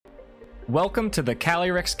Welcome to the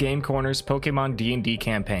Calyrex Game Corner's Pokemon D&D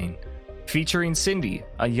campaign, featuring Cindy,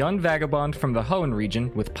 a young vagabond from the Hoenn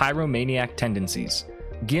region with pyromaniac tendencies,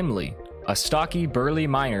 Gimli, a stocky, burly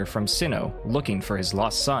miner from Sinnoh looking for his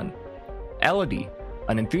lost son, Elodie,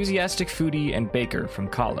 an enthusiastic foodie and baker from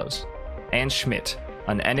Kalos, and Schmidt,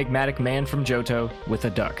 an enigmatic man from Johto with a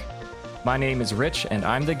duck. My name is Rich, and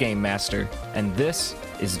I'm the Game Master, and this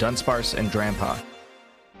is Dunsparce and Drampa.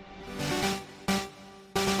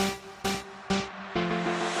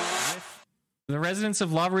 The residents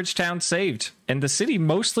of Lavaridge Town saved, and the city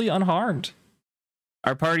mostly unharmed.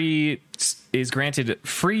 Our party is granted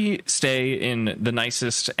free stay in the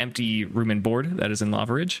nicest empty room and board that is in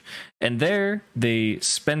Lavaridge, and there they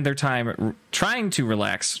spend their time trying to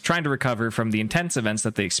relax, trying to recover from the intense events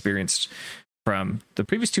that they experienced from the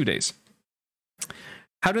previous 2 days.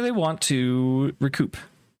 How do they want to recoup?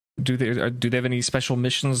 Do they have any special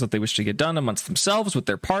missions that they wish to get done amongst themselves with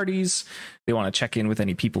their parties? They want to check in with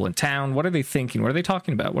any people in town. What are they thinking? What are they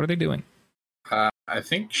talking about? What are they doing? I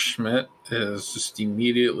think Schmidt is just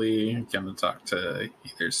immediately going to talk to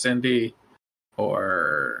either Cindy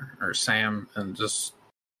or Sam and just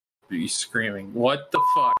be screaming, "What the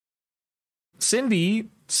fuck?" Cindy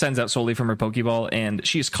sends out Solely from her Pokeball, and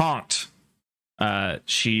she is conked.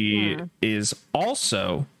 She is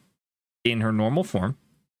also in her normal form,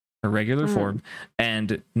 her regular form,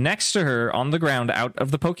 and next to her on the ground out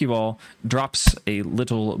of the Pokeball drops a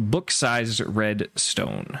little book-sized red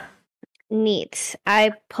stone. Neat.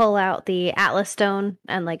 I pull out the Atlas stone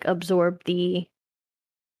and absorb the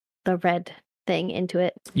red thing into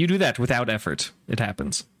it. You do that without effort. It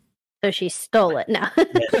happens. So she stole it now.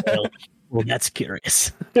 Well, that's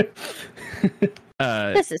curious.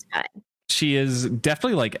 This is fine. She is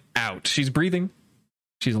definitely out. She's breathing.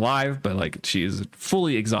 She's alive, but she is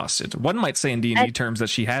fully exhausted. One might say in D&D terms that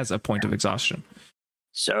she has a point of exhaustion.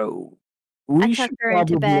 So I tuck her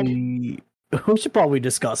into bed. We should probably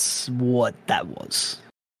discuss what that was.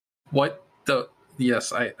 What the?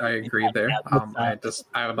 Yes, I agree there.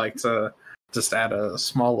 I would like to just add a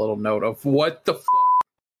small little note of what the fuck.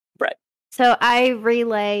 Right. So I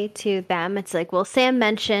relay to them. It's Sam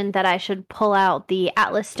mentioned that I should pull out the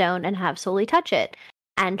Atlas stone and have Solely touch it,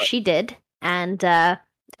 and she did, and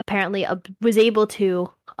apparently was able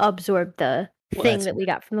to absorb the thing that we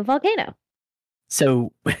got from the volcano.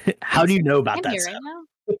 So, how do you know about that?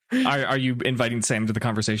 Are you inviting Sam to the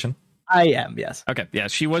conversation? I am, yes. Okay, yeah.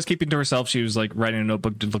 She was keeping to herself. She was writing a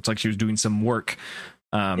notebook. It looks like she was doing some work.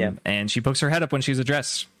 And she pokes her head up when she's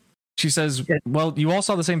addressed. She says, well, you all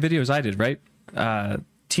saw the same videos I did, right?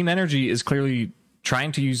 Team Energy is clearly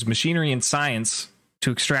trying to use machinery and science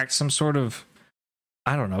to extract some sort of,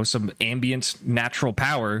 I don't know, some ambient natural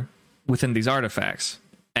power within these artifacts.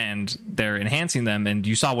 And they're enhancing them, and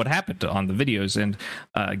you saw what happened on the videos. And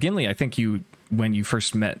Gimli, I think when you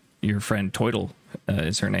first met your friend Toidle,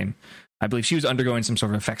 is her name, I believe she was undergoing some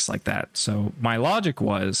sort of effects like that. So my logic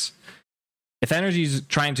was, if energy's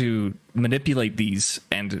trying to manipulate these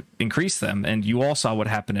and increase them, and you all saw what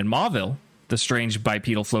happened in Mauville, the strange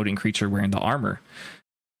bipedal floating creature wearing the armor,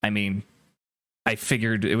 I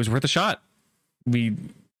figured it was worth a shot. We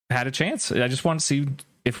had a chance. I just wanted to see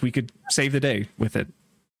if we could save the day with it.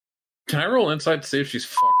 Can I roll insight to see if she's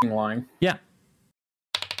fucking lying? Yeah.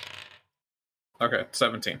 Okay,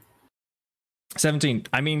 17. 17.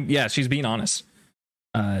 Yeah, she's being honest.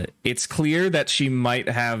 It's clear that she might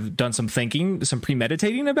have done some thinking, some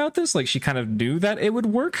premeditating about this. She kind of knew that it would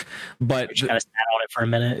work, but she kind of sat on it for a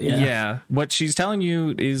minute. Yeah. What she's telling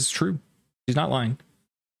you is true. She's not lying.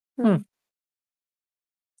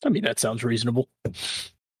 I mean, that sounds reasonable.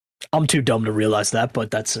 I'm too dumb to realize that,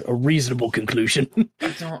 but that's a reasonable conclusion.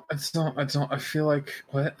 I feel like,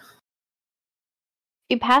 what?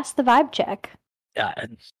 You passed the vibe check. Yeah.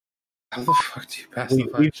 How the fuck do you pass the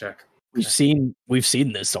vibe check? We've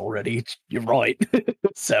seen this already. You're right.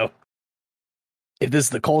 So if this is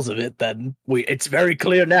the cause of it, then it's very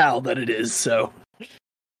clear now that it is. So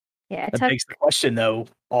yeah, that begs the question, though: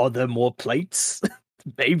 are there more plates?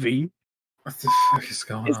 Maybe. What the fuck is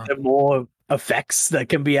going on? Is there more effects that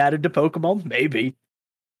can be added to Pokemon? Maybe.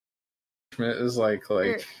 Schmidt is like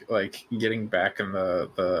getting back in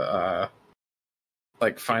the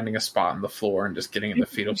finding a spot on the floor and just getting in the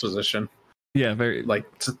fetal position. Yeah, very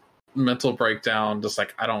mental breakdown. Just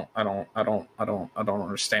I don't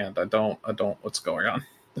understand. I don't. What's going on?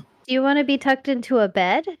 Do you want to be tucked into a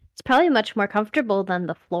bed? It's probably much more comfortable than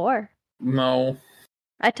the floor. No.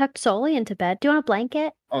 I tucked Solely into bed. Do you want a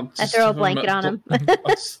blanket? I throw a blanket on him.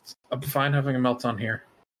 I'm fine having a meltdown here.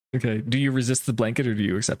 Okay. Do you resist the blanket or do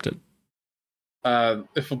you accept it?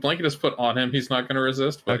 If a blanket is put on him, he's not going to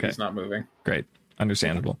resist, but he's not moving. Great.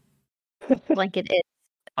 Understandable. Blanket is.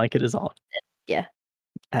 Blanket is on. Yeah.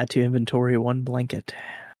 Add to inventory 1 blanket.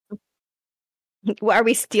 Are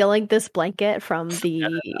we stealing this blanket from the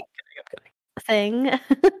I'm kidding. thing?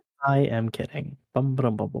 I am kidding. Bum,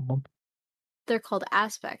 bum, bum, bum, bum. They're called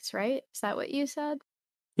aspects, right? Is that what you said?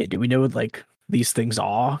 Yeah, do we know what like these things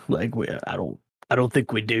are? Like I don't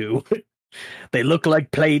think we do. They look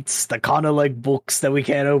like plates. They're kind of like books that we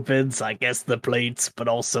can't open. So I guess the plates, but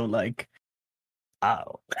also like,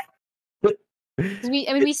 oh,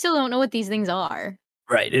 We still don't know what these things are.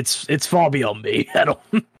 right. It's far beyond me. I don't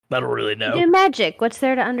really know. Do magic. What's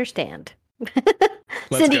there to understand?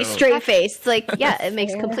 Cindy go. straight faced. Like, yeah, it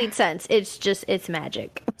makes Fair. complete sense. It's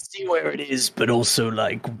magic. See where it is, but also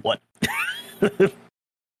like what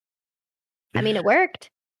I mean, it worked.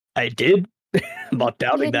 I did. I'm not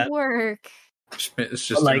doubting Good that. work. Schmidt is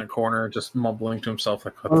just Like- in a corner, just mumbling to himself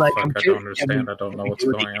like, "What Well, the like, fuck? I'm I don't curious, understand. I don't know we what's do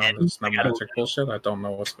it going again? on. It's not Like, I don't magic bullshit. I don't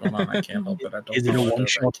know what's going on. I can't help it. I don't Is it know a what one it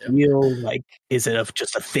is. I shot can't." deal? Like, is it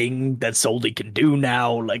just a thing that Soldy can do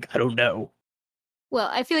now? Like, I don't know. Well,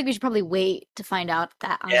 I feel like we should probably wait to find out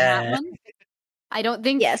that on Yeah. that one. I don't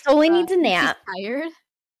think. Yeah, Soli needs a he's nap.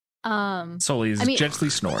 tired. Sully is I mean- gently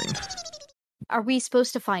snoring. Are we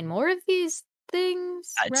supposed to find more of these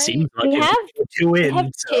things? It right? seems like We if have- we're two We in.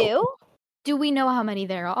 have so- two. Do we know how many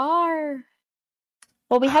there are?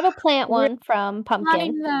 Well, we have a plant We're one from Pumpkin.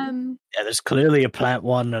 Find them. Yeah, there's clearly a plant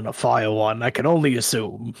one and a fire one. I can only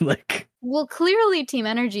assume. Like, Well, clearly Team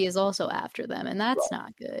Energy is also after them, and that's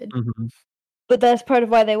not good. But that's part of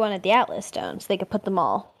why they wanted the Atlas Stone, so they could put them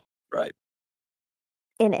all right.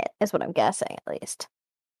 in it, is what I'm guessing, at least.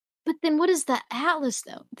 But then what is the Atlas,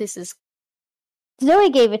 though? This is Zoe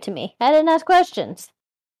gave it to me. I didn't ask questions.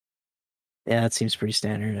 Yeah, that seems pretty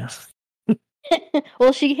standard.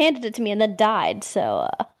 Well, she handed it to me and then died, so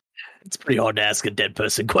It's pretty hard to ask a dead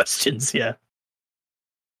person questions. Yeah.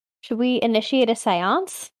 should we initiate a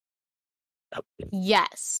seance?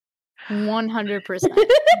 yes, 100%. Let's do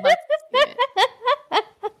it.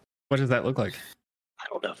 What does that look like? I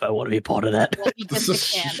don't know if I want to be part of that. Let me get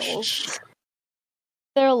the candles.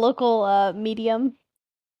 They're a local medium.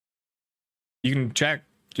 You can check.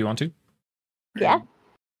 Do you want to? Yeah,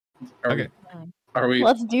 Okay. Are we?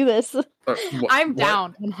 let's do this. I'm what-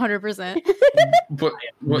 down 100%. But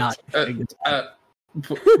Not what? doing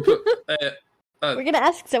it. We're gonna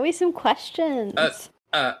ask Zoe some questions.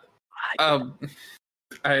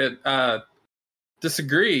 I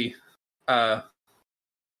disagree.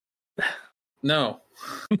 No.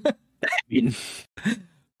 I mean,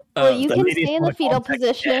 well, you the can ladies stay in the want fetal contact,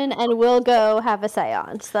 position, and we'll go have a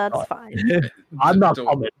seance. That's Oh. fine. I'm not Don't-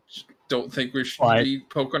 coming. Don't think we should What? be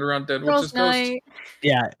poking around dead Girls' witches' ghosts. night.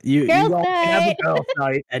 Yeah, you Girls' all can have night. a girls'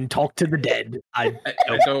 night and talk to the dead. I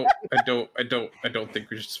don't think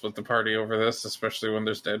we should split the party over this, especially when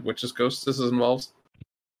there's dead witches' ghosts involved.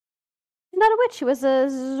 Not a witch. She was a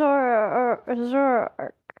Zor.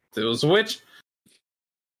 It was a witch.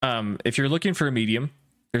 If you're looking for a medium,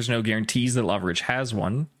 there's no guarantees that Lava Ridge has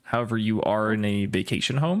one. However, you are in a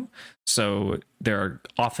vacation home, so there are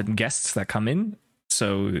often guests that come in.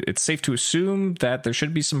 So it's safe to assume that there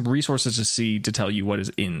should be some resources to tell you what is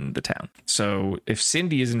in the town. So if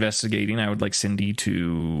Cindy is investigating, I would like Cindy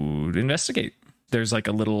to investigate. There's like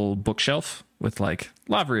a little bookshelf with like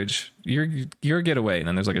Lava Ridge, your getaway, and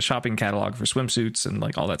then there's like a shopping catalog for swimsuits and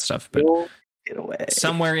like all that stuff. But Get away.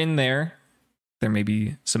 somewhere in there may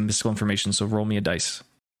be some mystical information. So roll me a dice.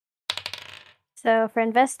 So for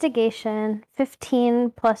investigation,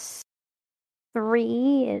 15 plus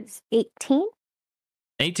 3 is 18.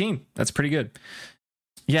 18. That's pretty good.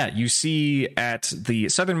 Yeah, you see at the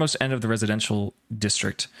southernmost end of the residential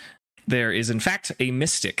district, there is in fact a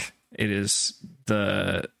mystic. It is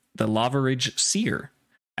the Lava Ridge Seer,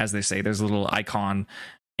 as they say. There's a little icon,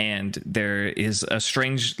 and there is a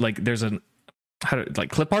strange, like there's a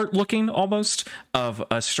clip art looking almost of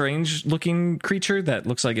a strange looking creature that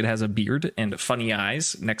looks like it has a beard and funny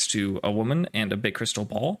eyes next to a woman and a big crystal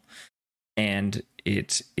ball. And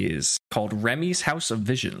it is called Remy's House of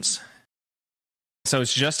Visions. So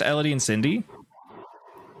it's just Elodie and Cindy.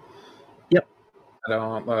 I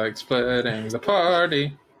don't like splitting the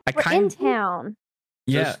party. We're in town.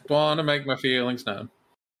 Yeah, Just want to make my feelings known.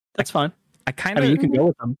 That's fine. I kind I of mean, you can go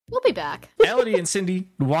with them. We'll be back. Elodie and Cindy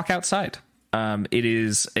walk outside. It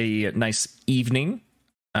is a nice evening.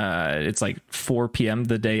 It's like 4 p.m.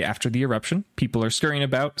 the day after the eruption. People are scurrying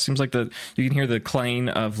about. Seems like you can hear the clang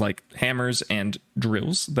of like hammers and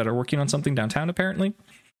drills that are working on something downtown, apparently.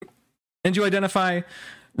 And you identify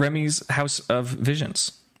Remy's House of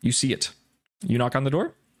Visions. You see it. You knock on the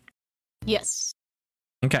door? Yes.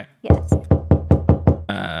 Okay. Yes.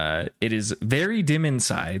 It is very dim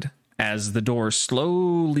inside, as the door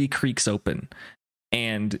slowly creaks open,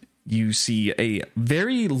 and you see a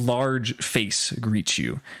very large face greet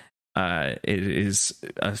you. It is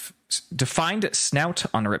a defined snout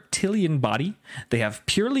on a reptilian body. They have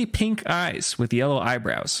purely pink eyes with yellow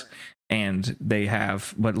eyebrows, and they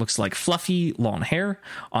have what looks like fluffy long hair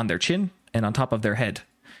on their chin and on top of their head.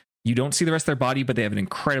 You don't see the rest of their body, but they have an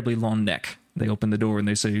incredibly long neck. They open the door and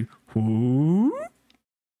they say, "Who?"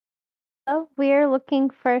 Oh, we're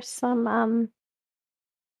looking for some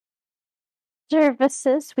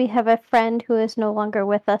services. We have a friend who is no longer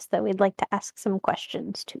with us that we'd like to ask some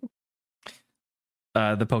questions to.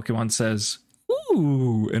 The Pokemon says,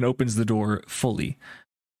 "Ooh," and opens the door fully.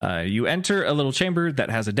 You enter a little chamber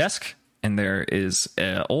that has a desk, and there is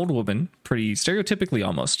an old woman, pretty stereotypically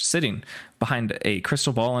almost, sitting behind a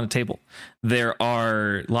crystal ball on a table. There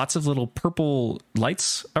are lots of little purple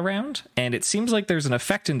lights around, and it seems like there's an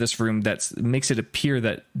effect in this room that makes it appear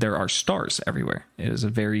that there are stars everywhere. It is a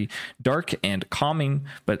very dark and calming,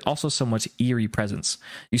 but also somewhat eerie presence.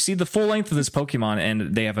 You see the full length of this Pokemon,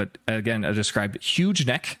 and they have a described huge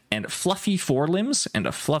neck and fluffy forelimbs and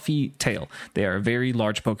a fluffy tail. They are a very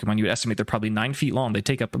large Pokemon. You would estimate they're probably 9 feet long. They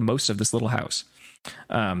take up most of this little house.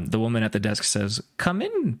 The woman at the desk says, "Come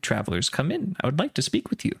in, travelers, come in. I would like to speak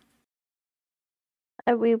with you."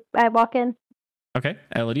 I walk in. Okay,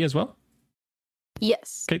 Elodie as well.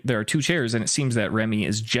 Yes. Okay, there are 2 chairs, and it seems that Remy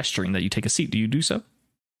is gesturing that you take a seat. Do you do so?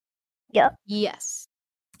 Yep. Yes.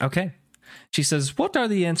 Okay. She says, "What are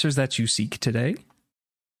the answers that you seek today?"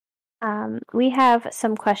 We have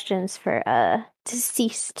some questions for a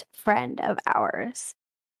deceased friend of ours.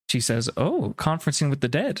 She says, "Oh, conferencing with the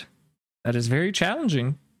dead. That is very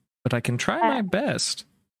challenging, but I can try my best."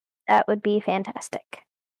 That would be fantastic.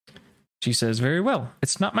 She says, "Very well.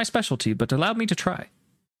 It's not my specialty, but allow me to try."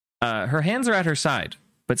 Her hands are at her side,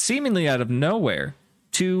 but seemingly out of nowhere,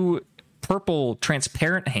 2 purple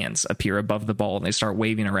transparent hands appear above the ball and they start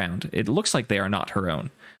waving around. It looks like they are not her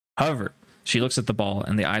own. However, she looks at the ball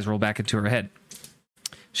and the eyes roll back into her head.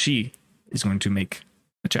 She is going to make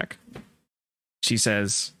a check. She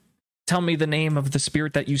says, "Tell me the name of the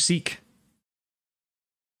spirit that you seek."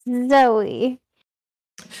 Zoe.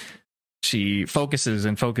 She focuses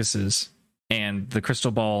and focuses, and the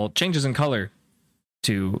crystal ball changes in color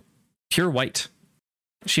to pure white.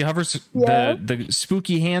 She hovers the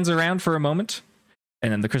spooky hands around for a moment,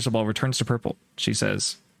 and then the crystal ball returns to purple. She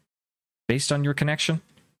says, "Based on your connection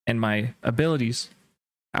and my abilities,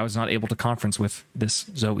 I was not able to conference with this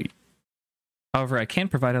Zoe. However, I can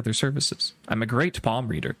provide other services. I'm a great palm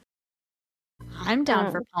reader." I'm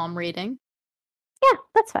down for palm reading. Yeah,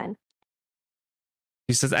 that's fine.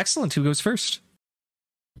 She says, "Excellent. Who goes first?"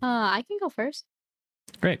 I can go first.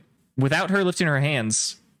 Great. Without her lifting her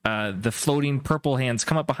hands, the floating purple hands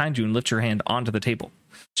come up behind you and lift your hand onto the table.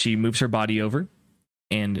 She moves her body over,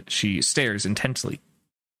 and she stares intensely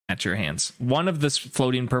at your hands. One of the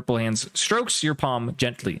floating purple hands strokes your palm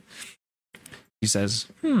gently. She says,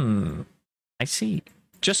 "I see.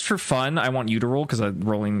 Just for fun, I want you to roll, because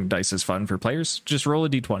rolling dice is fun for players. Just roll a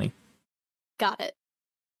d20. Got it.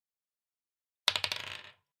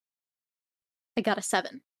 I got a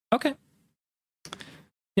 7. Okay.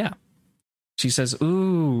 Yeah. She says,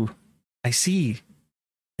 "Ooh, I see.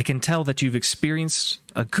 I can tell that you've experienced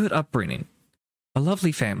a good upbringing, a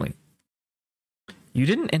lovely family. You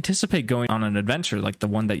didn't anticipate going on an adventure like the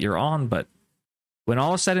one that you're on, but when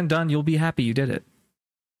all is said and done, you'll be happy you did it.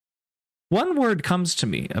 One word comes to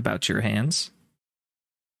me about your hands: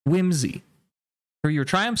 whimsy. For your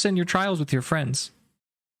triumphs and your trials with your friends,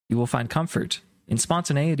 you will find comfort in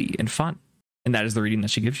spontaneity and fun." And that is the reading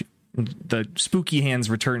that she gives you. The spooky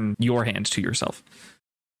hands return your hand to yourself.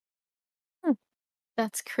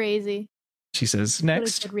 That's crazy. She says, What a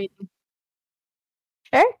 "Next." good reading.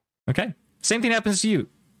 Sure. Okay. Same thing happens to you.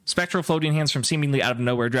 Spectral floating hands from seemingly out of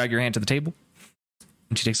nowhere drag your hand to the table.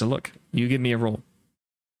 And she takes a look. You give me a roll.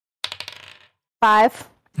 5.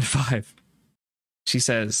 5. She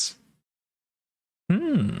says,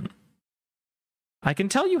 "I can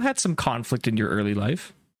tell you had some conflict in your early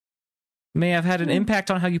life. May have had an impact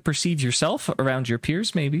on how you perceive yourself around your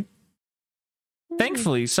peers, maybe.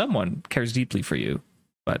 Thankfully, someone cares deeply for you.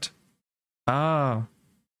 But, I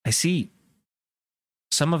see.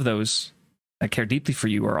 Some of those that care deeply for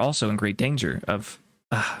you are also in great danger of,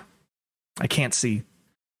 I can't see.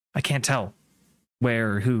 I can't tell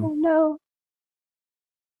where or who." Oh no.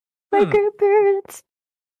 My grandparents.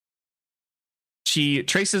 She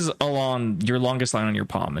traces along your longest line on your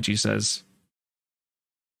palm, and she says,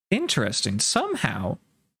 "Interesting. Somehow,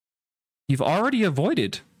 you've already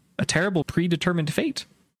avoided a terrible predetermined fate.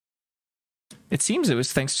 It seems it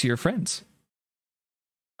was thanks to your friends.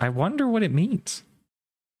 I wonder what it means.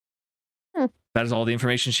 That is all the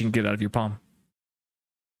information she can get out of your palm.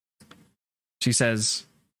 She says,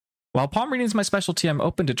 while palm reading is my specialty, I'm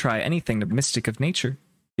open to try anything the mystic of nature.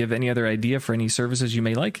 If you have any other idea for any services you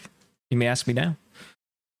may like, you may ask me now.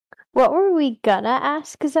 What were we gonna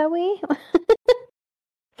ask Zoe? I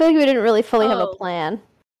feel like we didn't really fully have a plan.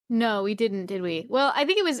 No, we didn't, did we? Well, I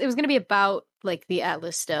think it was going to be about like the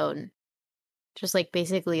Atlas Stone. Just like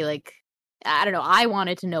basically like, I don't know. I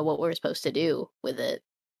wanted to know what we're supposed to do with it.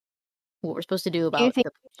 What we're supposed to do about Do you think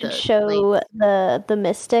we should show the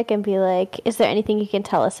mystic and be like, is there anything you can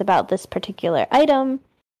tell us about this particular item?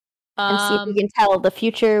 And see if we can tell the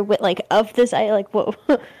future with like of this like what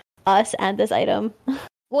us and this item.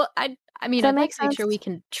 Well, I mean, I'd like to make sure we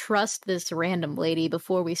can trust this random lady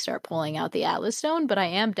before we start pulling out the Atlas Stone, but I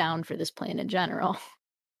am down for this plan in general.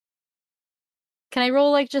 Can I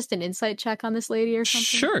roll like just an insight check on this lady or something?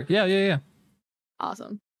 Sure. Yeah.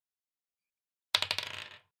 Awesome.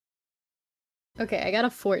 Okay, I got a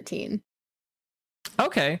 14.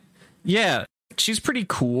 Okay. Yeah. She's pretty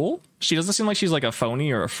cool. She doesn't seem like she's like a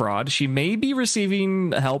phony or a fraud. She may be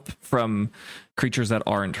receiving help from creatures that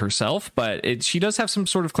aren't herself, but she does have some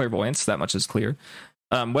sort of clairvoyance. That much is clear.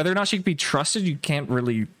 Whether or not she can be trusted, you can't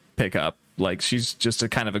really pick up. Like, she's just a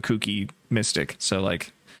kind of a kooky mystic. So,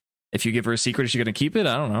 like, if you give her a secret, is she going to keep it?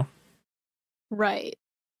 I don't know. Right.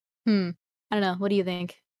 I don't know. What do you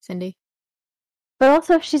think, Cindy? But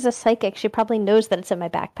also, if she's a psychic, she probably knows that it's in my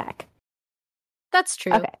backpack. That's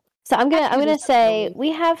true. Okay. So I'm gonna say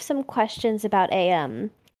we have some questions about a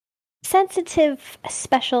sensitive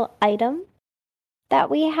special item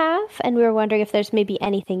that we have, and we were wondering if there's maybe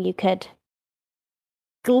anything you could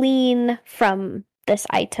glean from this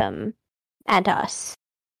item and us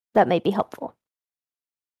that may be helpful.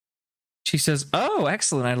 She says, "Oh,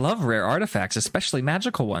 excellent! I love rare artifacts, especially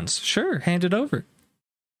magical ones. Sure, hand it over."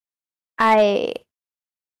 I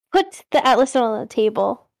put the Atlas Stone on the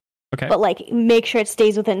table. Okay. But, like, make sure it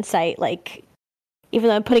stays within sight. Like, even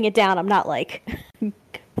though I'm putting it down, I'm not, like,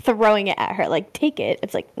 throwing it at her. Like, take it.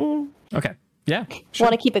 It's like, Okay. Yeah. Sure.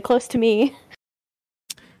 Want to keep it close to me.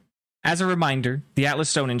 As a reminder, the Atlas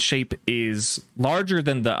Stone in shape is larger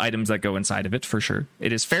than the items that go inside of it, for sure.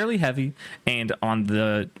 It is fairly heavy, and on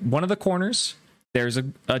one of the corners, there's a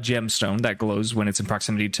gemstone that glows when it's in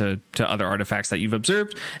proximity to other artifacts that you've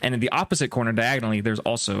observed. And in the opposite corner, diagonally, there's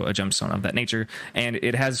also a gemstone of that nature. And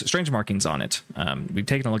it has strange markings on it. We've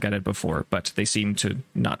taken a look at it before, but they seem to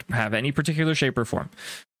not have any particular shape or form.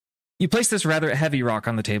 You place this rather heavy rock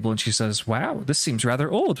on the table, and she says, "Wow, this seems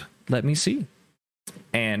rather old. Let me see."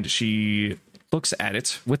 And she looks at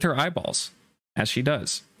it with her eyeballs, as she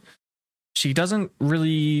does. She doesn't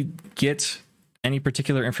really get any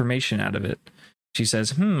particular information out of it. She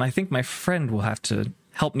says, I think my friend will have to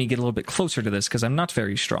help me get a little bit closer to this because I'm not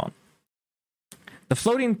very strong. The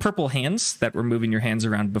floating purple hands that were moving your hands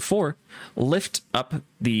around before lift up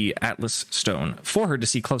the Atlas Stone for her to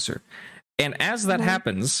see closer. And as that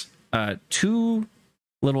happens, two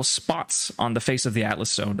little spots on the face of the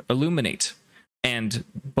Atlas Stone illuminate, and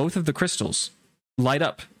both of the crystals light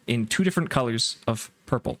up in two different colors of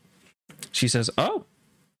purple. She says, "Oh,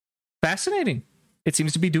 fascinating. It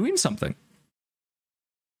seems to be doing something."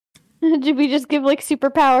 Did we just give, like,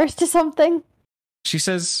 superpowers to something? She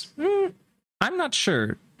says, "I'm not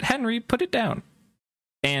sure. Henry, put it down."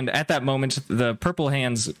 And at that moment, the purple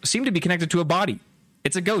hands seem to be connected to a body.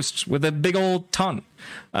 It's a ghost with a big old tongue.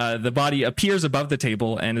 The body appears above the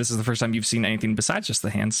table, and this is the first time you've seen anything besides just the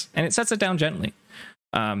hands, and it sets it down gently.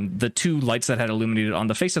 The two lights that had illuminated on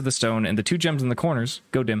the face of the stone and the two gems in the corners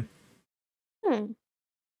go dim.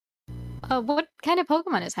 What kind of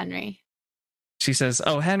Pokemon is Henry? She says,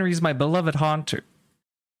 "Oh, Henry's my beloved haunter.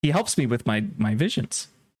 He helps me with my visions.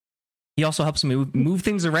 He also helps me move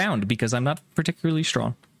things around because I'm not particularly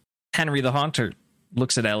strong." Henry the Haunter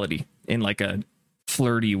looks at Elodie in like a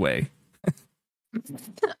flirty way.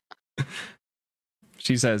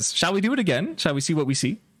 She says, "Shall we do it again? Shall we see what we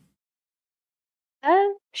see?"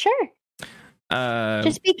 Sure.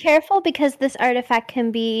 Just be careful because this artifact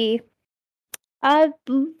can be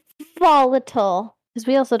volatile. Because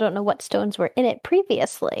we also don't know what stones were in it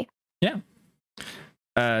previously. Yeah.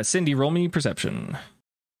 Cindy, roll me perception.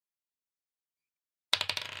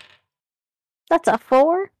 That's a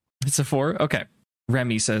 4. It's a 4? Okay.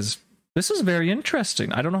 Remy says, "This is very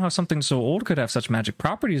interesting. I don't know how something so old could have such magic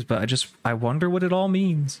properties, but I wonder what it all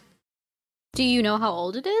means." Do you know how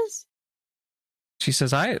old it is? She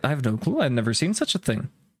says, I have no clue. I've never seen such a thing.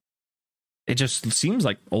 It just seems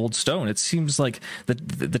like old stone. It seems like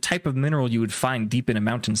the type of mineral you would find deep in a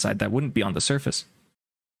mountainside that wouldn't be on the surface.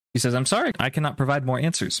 He says, "I'm sorry, I cannot provide more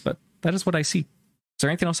answers, but that is what I see." there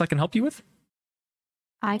anything else I can help you with?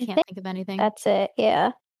 I can't think of anything. That's it.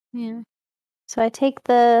 Yeah. Yeah. So I take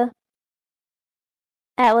the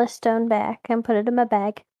Atlas stone back and put it in my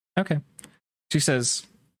bag. Okay. She says,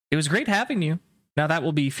 "It was great having you. Now that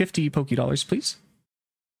will be 50 Poké-Dollars, please."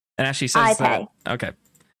 And as she says okay.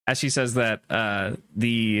 As she says that,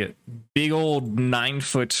 the big old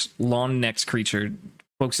 9-foot long necked creature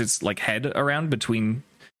pokes its like head around between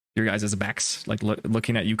your guys' backs, like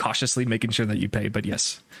looking at you cautiously, making sure that you pay. But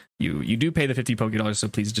yes, you do pay the 50 Poké-Dollars, so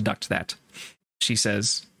please deduct that. She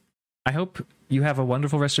says, "I hope you have a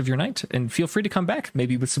wonderful rest of your night, and feel free to come back,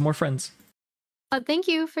 maybe with some more friends." Thank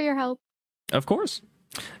you for your help. Of course.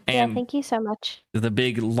 And yeah, thank you so much. the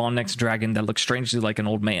big long-necked dragon that looks strangely like an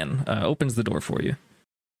old man opens the door for you.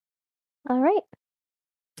 All right.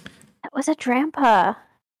 That was a Drampa.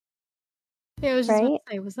 Yeah, I was just about Right?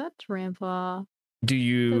 to say, was that Grandpa? Do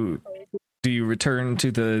you return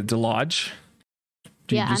to the lodge?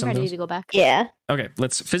 Do you Yeah, do I'm something ready else? to go back. Yeah. Okay,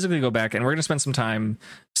 let's physically go back, and we're gonna spend some time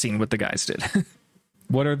seeing what the guys did.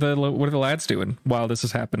 What are the lads doing while this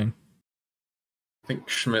is happening? I think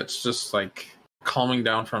Schmidt's just like calming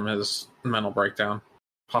down from his mental breakdown.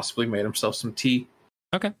 Possibly made himself some tea.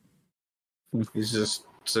 Okay. He's just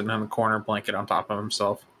sitting in the corner, blanket on top of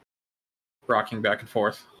himself, rocking back and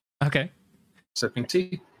forth, Okay. sipping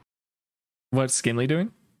tea. What's Skinley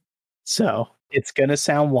doing? So it's gonna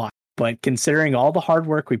sound wild, but considering all the hard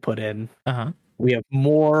work we put in, Uh-huh. we have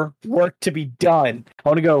more work to be done. I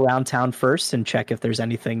want to go around town first and check if there's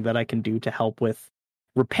anything that I can do to help with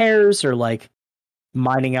repairs or like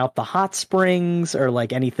mining out the hot springs or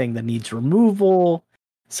like anything that needs removal.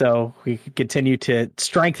 So we can continue to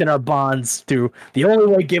strengthen our bonds through the only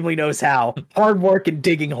way Gimli knows how: hard work and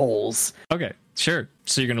digging holes. Okay, sure.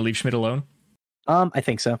 So you're gonna leave Schmidt alone? I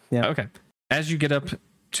think so. Yeah. Okay. As you get up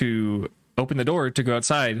to open the door to go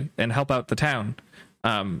outside and help out the town,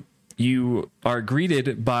 you are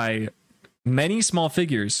greeted by many small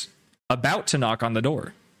figures about to knock on the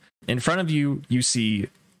door. In front of you, you see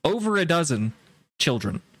over a dozen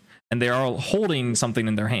children, and they are all holding something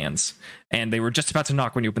in their hands. And they were just about to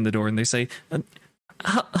knock when you open the door, and they say,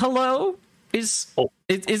 "Hello? Is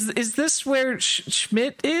this where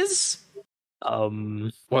Schmidt is?"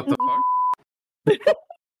 What the fuck?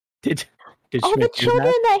 Did All the Schmidt hear children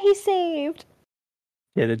that? that he saved.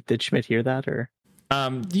 Yeah, did Schmidt hear that or?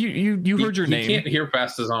 You heard your name. He can't hear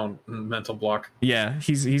past his own mental block. Yeah,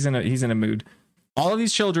 he's in a mood. All of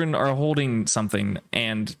these children are holding something,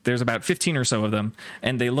 and there's about 15 or so of them,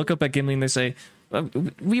 and they look up at Gimli and they say,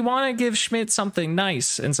 "We want to give Schmidt something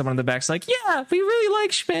nice." And someone in the back's like, "Yeah, we really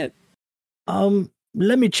like Schmidt."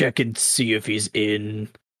 Let me check and see if he's in.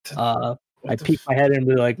 I What the peek my head and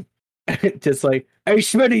be like, just like, "Hey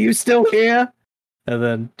Schmidt, are you still here?" And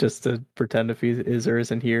then just to pretend if he is or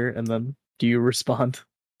isn't here, and then do you respond?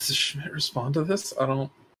 Does Schmidt respond to this? I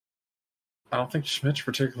don't think Schmidt's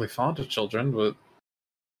particularly fond of children, but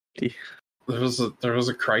Yeah. there was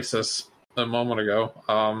a crisis a moment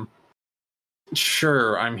ago.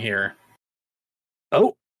 Sure, I'm here.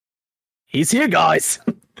 Oh, he's here, guys.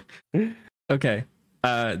 Okay.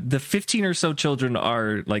 The 15 or so children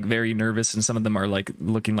are like very nervous, and some of them are like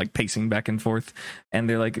looking like pacing back and forth, and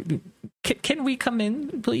they're like, "Can we come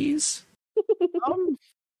in, please?"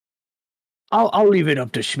 I'll leave it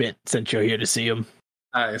up to Schmidt since you're here to see him.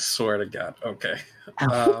 I swear to God. Okay.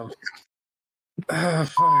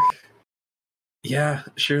 Fuck. Yeah,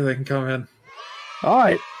 sure, they can come in. All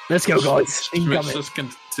right, let's go, guys. You can come Schmidt's in. just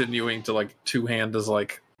continuing to like two-hand as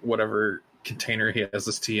like whatever container he has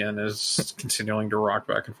this tea in is continuing to rock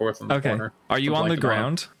back and forth in the Okay. corner. Are you on the blanket on him.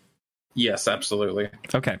 ground? Yes, absolutely.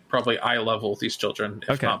 Okay. Probably eye level with these children, if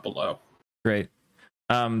Okay. not below. Great.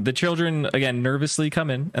 The children again nervously come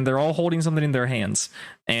in, and they're all holding something in their hands,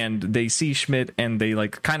 and they see Schmidt, and they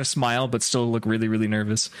like kind of smile but still look really, really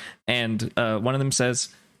nervous. And one of them says,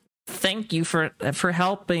 "Thank you for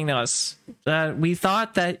helping us. We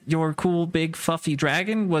thought that your cool big fluffy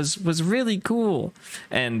dragon was really cool."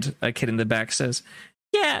 And a kid in the back says,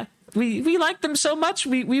 "Yeah, we like them so much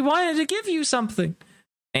we wanted to give you something."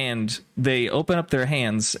 And they open up their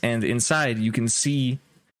hands, and inside you can see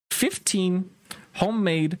 15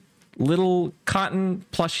 homemade little cotton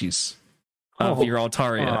plushies of your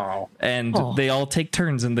Altaria. Oh, And they all take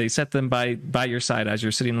turns, and they set them by your side as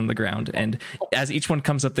you're sitting on the ground. And as each one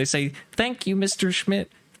comes up, they say, "Thank you, Mr.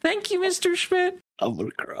 Schmidt. Thank you, Mr. Schmidt." I'm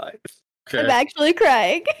gonna cry. I'm okay. actually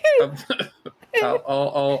crying.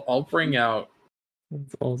 I'll bring out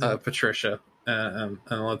That's awesome. Patricia and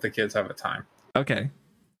let the kids have a time. Okay.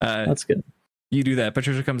 That's good. You do that.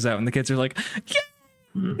 Patricia comes out, and the kids are like, "Yeah,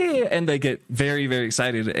 yeah, and they get very, very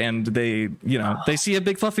excited, and they see a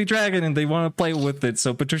big fluffy dragon and they want to play with it.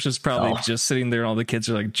 So Patricia's probably just sitting there, and all the kids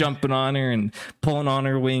are like jumping on her and pulling on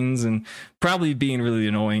her wings and probably being really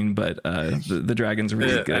annoying, but the dragon's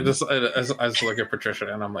really good. I just look at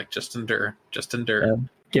Patricia and I'm like, just endure.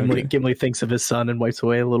 Gimli thinks of his son and wipes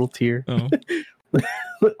away a little tear.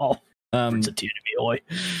 Oh. It's a tear to me, boy.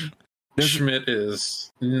 Schmidt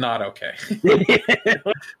is not okay.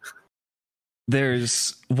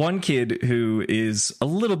 There's one kid who is a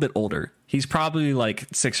little bit older. He's probably like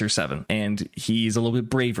 6 or 7, and he's a little bit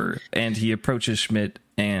braver. And he approaches Schmidt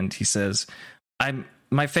and he says,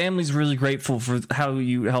 my family's really grateful for how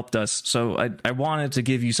you helped us. So I wanted to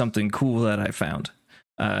give you something cool that I found.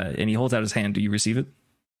 And he holds out his hand. Do you receive it?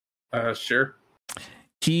 Sure.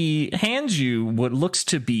 He hands you what looks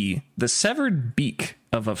to be the severed beak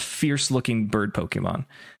of a fierce-looking bird Pokemon.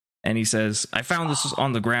 And he says, I found this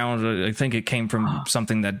on the ground. I think it came from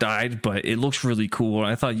something that died, but it looks really cool.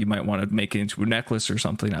 I thought you might want to make it into a necklace or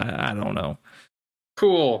something. I don't know.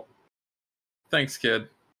 Cool. Thanks, kid.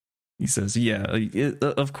 He says, yeah,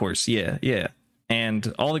 of course. Yeah.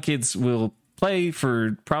 And all the kids will play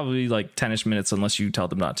for probably like 10-ish minutes unless you tell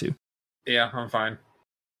them not to. Yeah, I'm fine.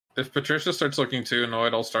 If Patricia starts looking too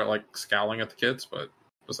annoyed, I'll start like scowling at the kids, but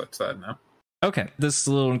besides that, no. Okay, this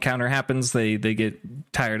little encounter happens. They get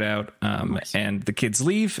tired out, and the kids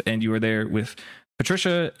leave, and you are there with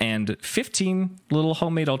Patricia and 15 little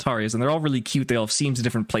homemade Altarias, and they're all really cute. They all have seams in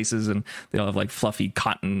different places, and they all have like fluffy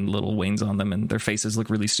cotton little wings on them, and their faces look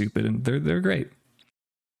really stupid, and they're great.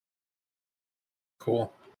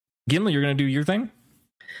 Cool. Gimli, you're gonna do your thing?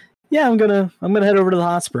 Yeah, I'm gonna head over to the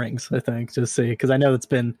hot springs, I think, just see, because I know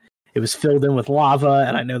it was filled in with lava,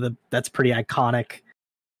 and I know that's pretty iconic.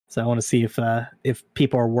 So I want to see if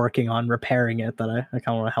people are working on repairing it, that I kind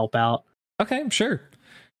of want to help out. Okay, sure.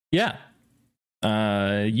 Yeah.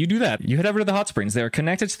 You do that. You head over to the hot springs. They're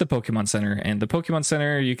connected to the Pokemon Center, and the Pokemon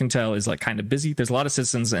Center, you can tell, is like kind of busy. There's a lot of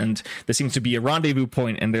citizens, and there seems to be a rendezvous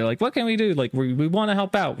point, and they're like, what can we do? Like, we want to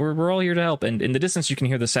help out. We're all here to help. And in the distance, you can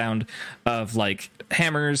hear the sound of like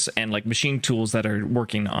hammers and like machine tools that are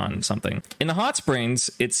working on something. In the hot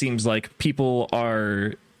springs, it seems like people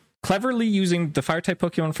are cleverly using the fire type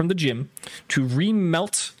Pokemon from the gym to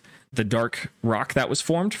remelt the dark rock that was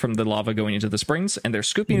formed from the lava going into the springs, and they're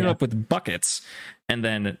scooping it up with buckets and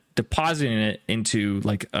then depositing it into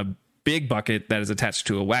like a big bucket that is attached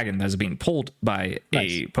to a wagon that is being pulled by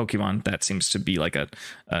a Pokemon that seems to be like a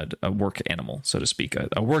work animal, so to speak,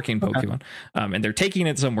 a working Pokemon. And they're taking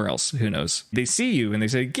it somewhere else. Who knows? They see you and they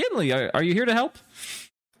say, Gimli, are you here to help?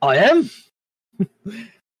 I am.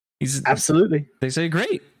 Absolutely. They say,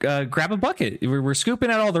 great, grab a bucket. We're scooping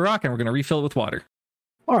out all the rock and we're going to refill it with water.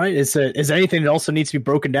 All right. Is there anything that also needs to be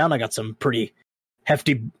broken down? I got some pretty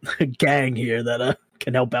hefty gang here that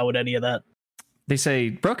can help out with any of that. They say,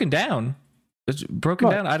 broken down?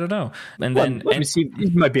 Down? I don't know. And then let me see.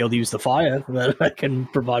 You might be able to use the fire that I can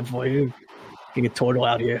provide for you. Get a turtle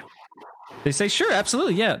out here. They say, sure,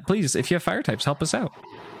 absolutely. Yeah, please. If you have fire types, help us out.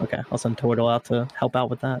 Okay, I'll send Turtle out to help out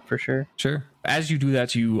with that for sure. Sure. As you do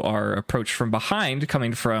that, you are approached from behind,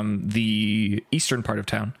 coming from the eastern part of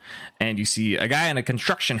town, and you see a guy in a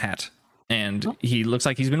construction hat, and he looks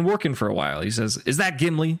like he's been working for a while. He says, is that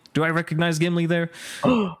Gimli? Do I recognize Gimli there?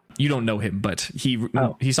 You don't know him, but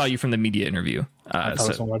he saw you from the media interview. I thought it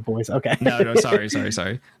was one of my boys. Okay. No, sorry.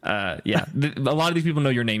 Yeah, a lot of these people know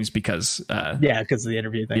your names because... because of the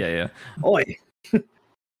interview thing. Yeah. Oi.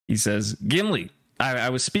 He says, Gimli, I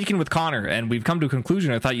was speaking with Connor, and we've come to a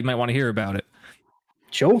conclusion. I thought you might want to hear about it.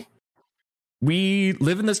 Sure. We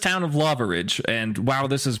live in this town of Lava Ridge, and wow,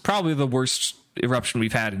 this is probably the worst eruption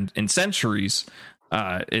we've had in centuries.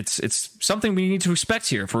 It's something we need to expect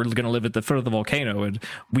here if we're going to live at the foot of the volcano. And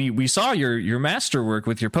we saw your masterwork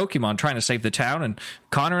with your Pokemon trying to save the town, and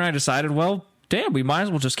Connor and I decided, well, damn, we might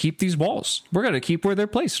as well just keep these walls. We're going to keep where they're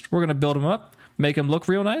placed. We're going to build them up, make them look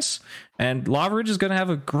real nice, and Lava Ridge is going to have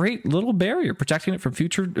a great little barrier protecting it from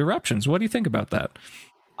future eruptions. What do you think about that?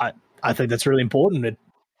 I think that's really important.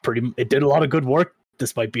 It did a lot of good work,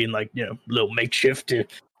 despite being like, a little makeshift.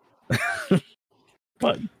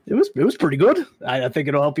 But it was pretty good. I think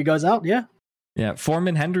it'll help you guys out. Yeah.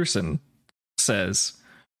 Foreman Henderson says,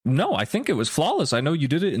 no, I think it was flawless. I know you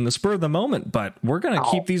did it in the spur of the moment, but we're going to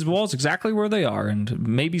keep these walls exactly where they are. And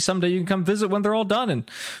maybe someday you can come visit when they're all done. And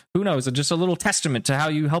who knows, it's just a little testament to how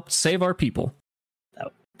you helped save our people.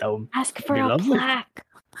 That would ask for a plaque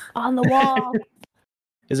on the wall.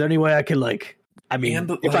 Is there any way I could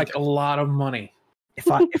a lot of money. If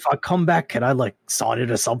I come back, can I sign it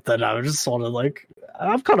or something? I was just sort of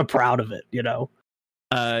I'm kind of proud of it,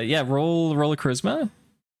 Yeah, roll a charisma.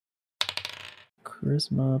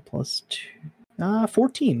 Charisma plus 2.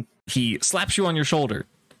 14. He slaps you on your shoulder.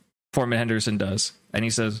 Foreman Henderson does. And he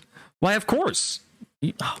says, why, of course.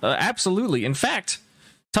 Absolutely. In fact,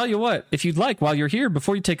 tell you what, if you'd like, while you're here,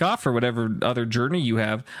 before you take off for whatever other journey you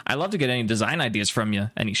have, I'd love to get any design ideas from you.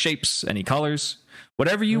 Any shapes, any colors,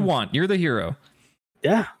 whatever you want. You're the hero.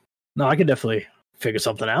 Yeah. No, I can definitely figure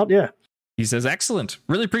something out. Yeah. He says, excellent.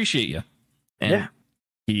 Really appreciate you. And Yeah.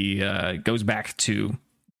 he goes back to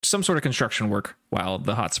some sort of construction work while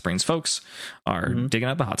the hot springs folks are digging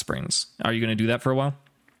out the hot springs. Are you going to do that for a while?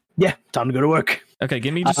 Yeah. Time to go to work. Okay,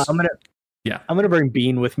 give me just... I'm gonna bring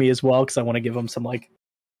Bean with me as well because I want to give him some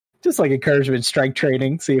just encouragement, strength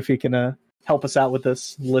training. See if he can help us out with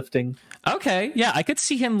this lifting. Okay, yeah, I could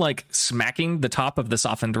see him smacking the top of the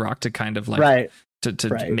softened rock to kind of right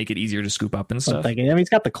to make it easier to scoop up and stuff. I'm thinking. I mean, he's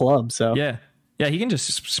got the club, so yeah, he can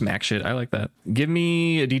just smack shit. I like that. Give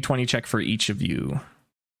me a d20 check for each of you.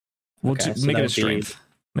 We'll Okay, so make it a that'd be- strength.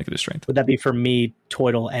 Make it a strength. Would that be for me,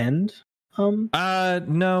 Toidle and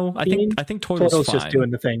No, I Bean? think Toidle's Toidle's fine. just doing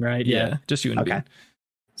the thing, right? Yeah, just you and Okay. Bean.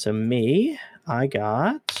 So me, I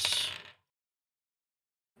got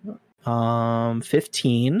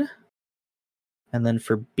 15. And then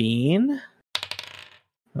for Bean,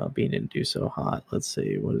 Bean didn't do so hot. Let's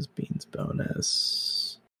see, what is Bean's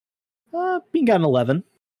bonus? Bean got an 11.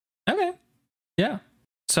 Okay. Yeah.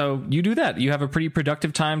 So you do that. You have a pretty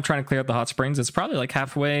productive time trying to clear out the hot springs. It's probably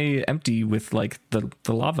halfway empty with the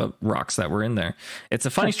lava rocks that were in there. It's a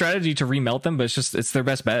funny strategy to remelt them, but it's their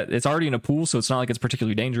best bet. It's already in a pool, so it's not like it's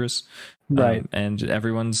particularly dangerous. Right. And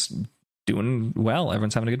everyone's doing well.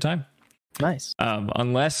 Everyone's having a good time. Nice.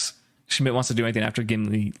 Unless Schmidt wants to do anything after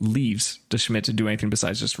Gimli leaves. Does Schmidt to do anything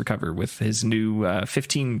besides just recover with his new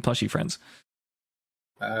 15 plushie friends?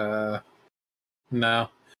 No.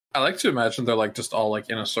 I like to imagine they're just all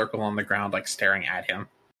in a circle on the ground, staring at him.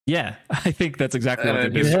 Yeah, I think that's exactly what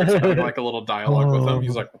And they he do. starts having a little dialogue with them.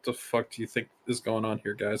 He's like, "What the fuck do you think is going on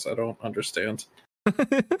here, guys? I don't understand."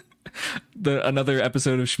 Another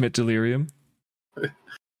episode of Schmidt Delirium.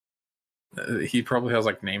 He probably has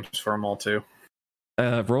names for them all too.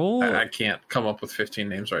 Roll I can't come up with 15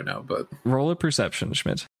 names right now, but roll a perception,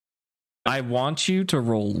 Schmidt. I want you to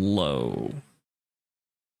roll low.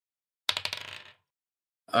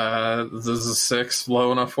 this is 6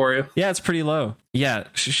 low enough for you? Yeah, it's pretty low. Yeah,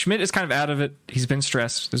 Schmidt is kind of out of it. He's been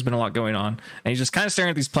stressed. There's been a lot going on. And he's just kind of staring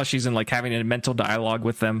at these plushies and having a mental dialogue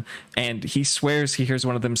with them. And he swears he hears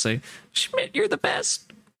one of them say, Schmidt, you're the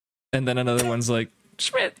best. And then another one's like,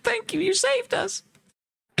 Schmidt, thank you. You saved us.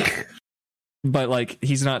 But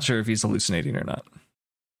he's not sure if he's hallucinating or not.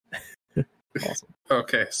 Awesome.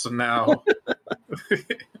 Okay, so now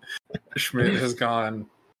Schmidt has gone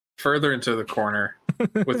further into the corner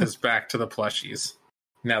with his back to the plushies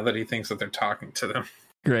now that he thinks that they're talking to them.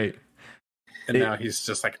 Great. And now he's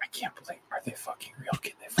just I can't believe, are they fucking real?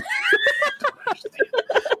 Can they fucking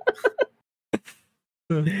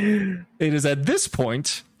understand? It is at this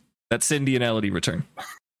point that Cindy and Elodie return.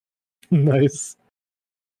 Nice.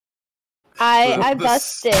 I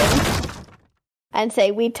bust in and say,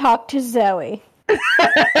 we talked to Zoe.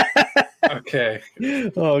 Okay.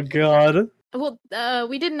 Oh god. Well,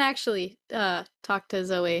 we didn't actually talk to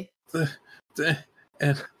Zoe.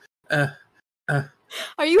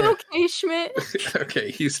 Are you okay, Schmidt? Okay,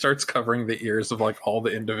 he starts covering the ears of all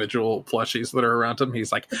the individual plushies that are around him.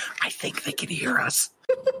 He's like, I think they can hear us.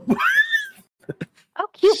 Oh,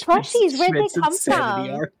 cute plushies. Where'd they Schmidt's come insanity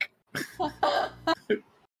from? arc.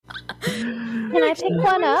 Can I pick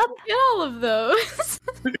one up? Get all of those.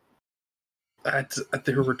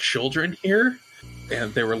 There were children here,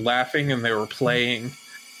 and they were laughing and they were playing,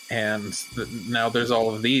 and now there's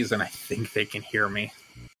all of these, and I think they can hear me.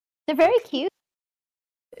 They're very cute.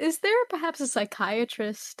 Is there perhaps a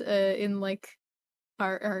psychiatrist in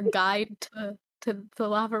our guide to the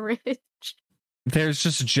Lava Ridge? There's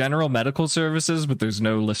just general medical services, but there's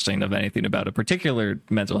no listing of anything about a particular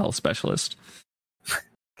mental health specialist.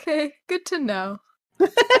 Okay, good to know.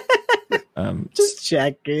 Just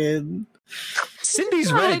check in.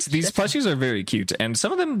 Cindy's right. These plushies are very cute, and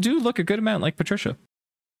some of them do look a good amount like Patricia.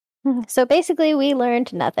 So basically, we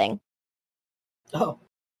learned nothing. Oh.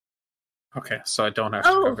 Okay, so I don't have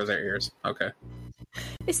to cover their ears. Okay.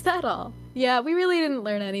 Is that all? Yeah, we really didn't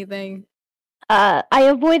learn anything. I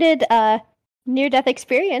avoided near-death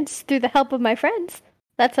experience through the help of my friends.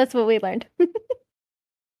 That's what we learned.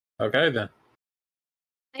 Okay, then.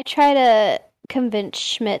 I try to convince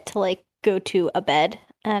Schmidt to go to a bed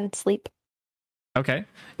and sleep. Okay.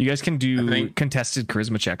 You guys can do contested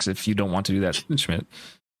charisma checks if you don't want to do that, Schmidt.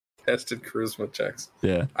 Tested charisma checks.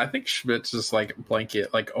 Yeah. I think Schmidt's just blanket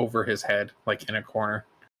over his head, in a corner.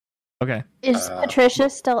 Okay, Is Patricia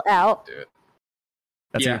still out? Do it.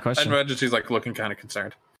 that's a good I question. imagine she's like looking kind of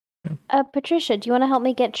concerned. Patricia, do you want to help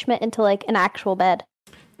me get Schmidt into like an actual bed?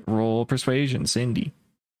 Roll persuasion, Cindy.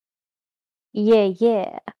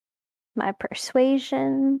 Yeah. My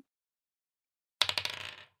persuasion.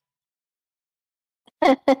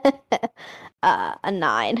 A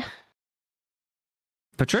 9.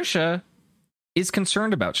 Patricia is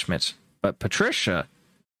concerned about Schmidt, but Patricia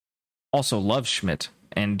also loves Schmidt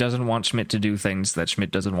and doesn't want Schmidt to do things that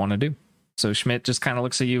Schmidt doesn't want to do. So Schmidt just kind of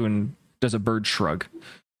looks at you and does a bird shrug.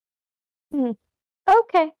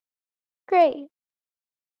 Okay, great.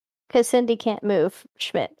 Because Cindy can't move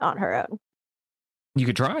Schmidt on her own. You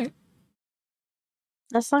could try.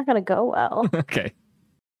 That's not gonna go well. Okay.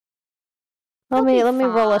 Let me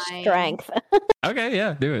roll a fine. strength. Okay,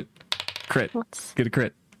 yeah, do it. Crit. Get a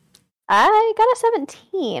crit. I got a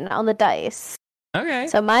 17 on the dice. Okay.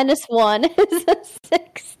 So -1 is a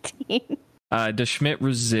 16. Does Schmidt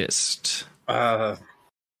resist? That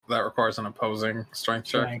requires an opposing strength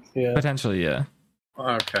check. Strength, yeah. Potentially, yeah.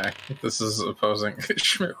 Okay, this is opposing.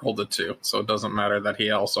 Schmidt rolled a 2, so it doesn't matter that he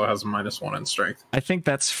also has a -1 in strength. I think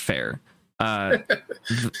that's fair.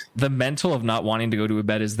 The mental of not wanting to go to a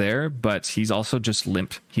bed is there, but he's also just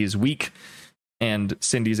limp. He is weak, and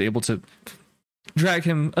Cindy is able to drag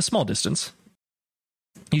him a small distance.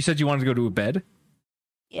 You said you wanted to go to a bed?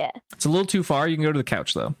 Yeah. It's a little too far. You can go to the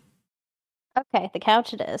couch, though. Okay, the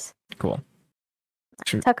couch it is. Cool.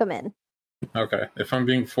 Sure. Tuck him in. Okay, if I'm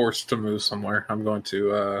being forced to move somewhere, I'm going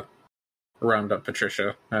to round up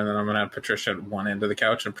Patricia, and then I'm going to have Patricia at one end of the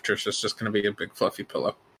couch, and Patricia's just going to be a big fluffy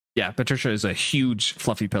pillow. Yeah, Patricia is a huge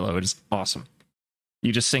fluffy pillow. It is awesome.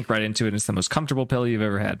 You just sink right into it. It's the most comfortable pillow you've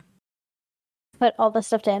ever had. Put all the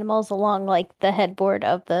stuffed animals along like the headboard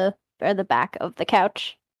of the back of the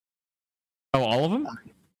couch. Oh, all of them?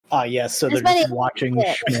 Yes, so As they're just many- watching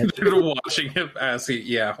Yeah. Schmidt. They're watching him as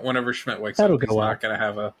whenever Schmidt wakes That'll up, he's go well. not going to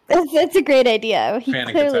have a... That's a great idea. He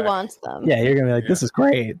Panic clearly attack. wants them. Yeah, you're gonna be like, this is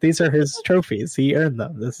great. These are his trophies. He earned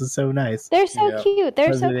them. This is so nice. They're so Yeah. cute. They're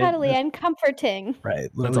so President- cuddly and comforting. Right.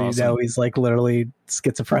 That's Literally, awesome. now he's like literally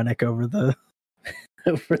schizophrenic over the.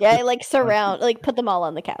 over Yeah, the- I like surround, like put them all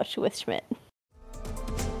on the couch with Schmidt.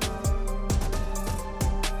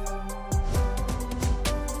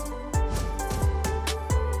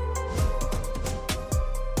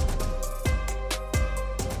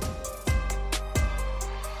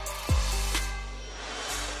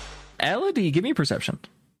 Elodie, give me perception.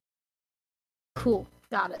 Cool.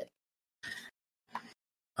 Got it.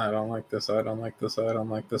 I don't like this, I don't like this, I don't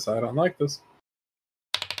like this, I don't like this.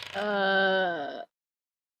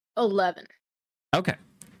 11. Okay.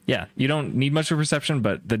 Yeah, you don't need much of perception,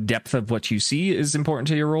 but the depth of what you see is important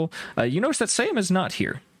to your role. You notice that Sam is not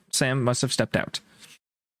here. Sam must have stepped out.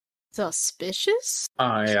 Suspicious?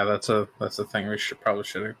 Yeah, that's a thing we should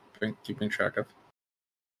have been keeping track of.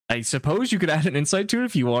 I suppose you could add an insight to it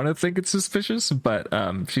if you want to think it's suspicious, but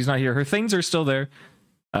she's not here. Her things are still there.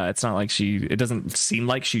 It's not like it doesn't seem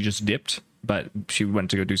like she just dipped, but she went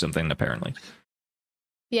to go do something apparently.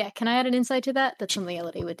 Yeah, can I add an insight to that? That's something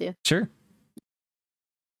Elodie would do. Sure.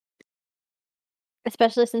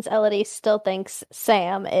 Especially since Elodie still thinks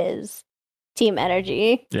Sam is Team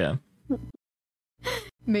Energy. Yeah.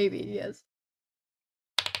 Maybe, yes.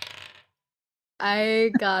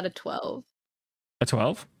 I got a 12. A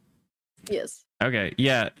 12? Yes. Okay,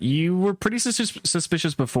 yeah, you were pretty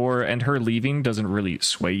suspicious before, and her leaving doesn't really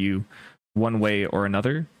sway you one way or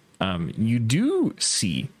another. You do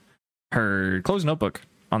see her closed notebook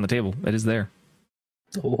on the table. It is there.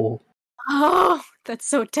 Oh. Oh, that's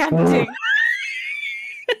so tempting.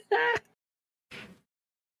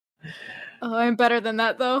 Oh, I'm better than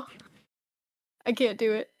that, though. I can't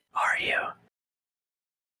do it. Are you?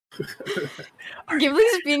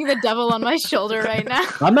 Ghibli's being the devil on my shoulder right now.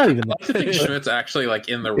 I'm not even. I think Schmidt's actually like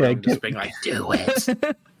in the room, just being like, "Do it."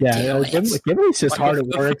 Yeah, Ghibli's just hard at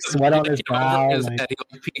work, sweat on his brow. His like, head, he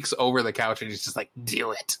like peeks over the couch and he's just like,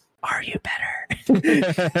 "Do it." Are you better?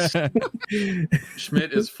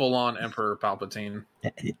 Schmidt is full on Emperor Palpatine.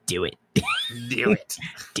 Do it. Do it.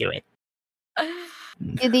 Do it.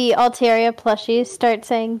 Do the Altaria plushies start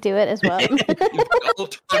saying "do it" as well? All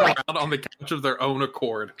turn around on the couch of their own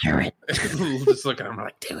accord. Do it. Just look at him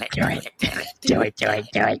like, "Do it. Do it. Do it. Do it.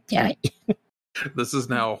 Do it. Do it. This is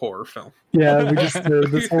now a horror film." Yeah, we just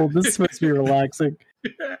this is supposed to be relaxing.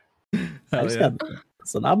 I just got,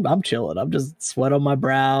 listen, I'm chilling. I'm just sweat on my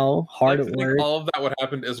brow, hard I at think work. all of that would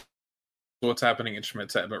happen is what's happening in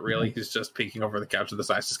Schmidt's head, but really he's just peeking over the couch of the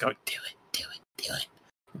sides, just going, "Do it. Do it. Do it."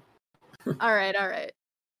 All right.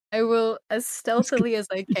 I will, as stealthily as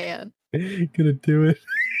I can, Gonna do it.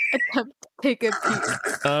 attempt take a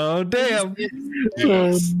peek. Oh damn!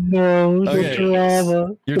 Oh no, the Okay.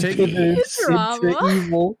 drama. You're taking- It's Drama. into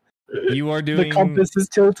evil. You are The doing. compass is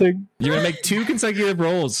tilting. You're gonna make 2 consecutive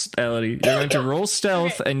rolls, Elodie. You're going to roll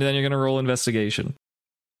stealth, and then you're gonna roll investigation.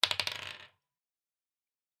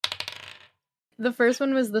 The first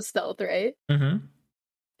one was the stealth, right? Mm-hmm.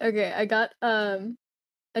 Okay, I got a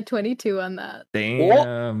 22 on that.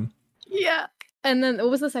 Damn. Yeah. And then what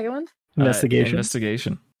was the second one? Investigation.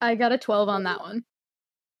 Investigation. I got a 12 on that one.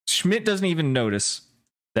 Schmidt doesn't even notice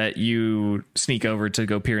that you sneak over to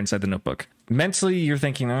go peer inside the notebook. Mentally, you're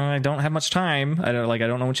thinking, I don't have much time. I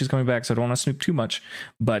don't know when she's coming back, so I don't want to snoop too much.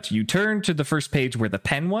 But you turn to the first page where the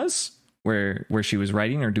pen was, where she was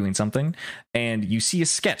writing or doing something, and you see a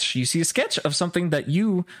sketch. You see a sketch of something that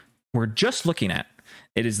you were just looking at.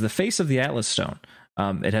 It is the face of the Atlas Stone.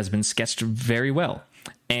 It has been sketched very well,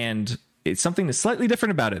 and it's something that's slightly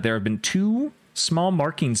different about it. There have been 2 small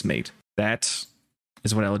markings made. That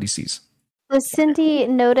is what Elodie sees. Does Cindy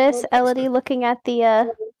notice Elodie looking at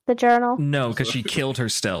the journal? No, because she killed her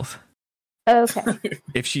stealth. Okay.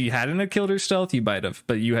 If she hadn't have killed her stealth, you might have,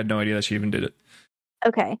 but you had no idea that she even did it.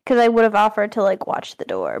 Okay, because I would have offered to like watch the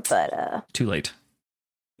door, but Too late.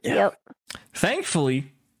 Yeah. Yep.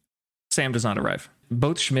 Thankfully, Sam does not arrive.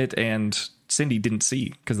 Both Schmidt and Cindy didn't see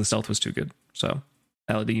because the stealth was too good. So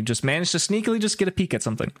Elodie just managed to sneakily just get a peek at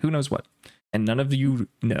something. Who knows what? And none of you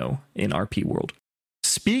know in RP world.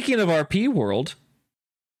 Speaking of RP world,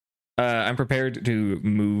 I'm prepared to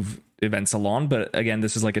move events along, but again,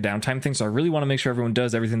 this is like a downtime thing, so I really want to make sure everyone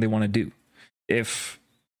does everything they want to do. If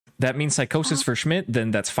that means psychosis for Schmidt, then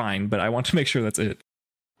that's fine, but I want to make sure that's it.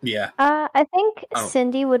 Yeah. I think Oh.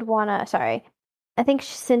 Cindy would wanna. Sorry, I think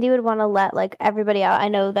Cindy would want to let like everybody out. I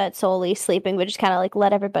know that Soli's sleeping, but just kind of like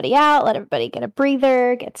let everybody out, let everybody get a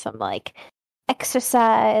breather, get some like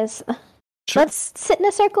exercise. Sure. Let's sit in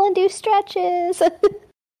a circle and do stretches.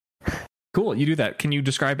 Cool, you do that. Can you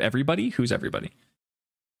describe everybody? Who's everybody?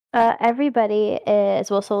 Everybody is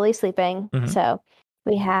Soli's sleeping, Mhm. so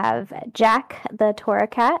we have Jack the Tora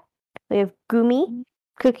cat, we have Gumi,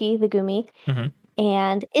 Cookie the Gumi, Mhm.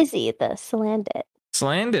 and Izzy the Salandit.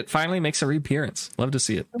 Slandit finally makes a reappearance. Love to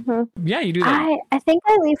see it. Mhm. Yeah, you do that. I think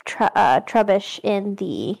I leave Trubbish in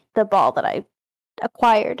the ball that I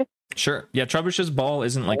acquired. Sure. Yeah, Trubbish's ball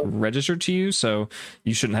isn't like registered to you, so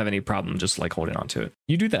you shouldn't have any problem just like holding on to it.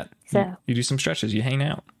 You do that. So- You do some stretches. You hang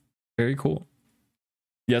out. Very cool.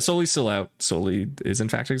 Yeah, Soli's still out. Soli is in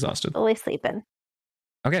fact exhausted. Soli's sleeping.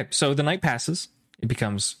 Okay, so the night passes. It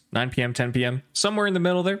becomes 9 p.m., 10 p.m. Somewhere in the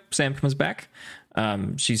middle there, Sam comes back.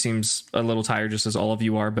 She seems a little tired, just as all of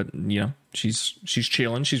you are, but you know, she's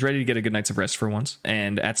chilling. She's ready to get a good night's of rest for once.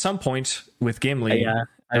 And at some point with Gimli, Yeah,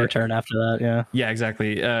 I return after that. Yeah. yeah,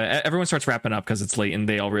 exactly. Everyone starts wrapping up because it's late, and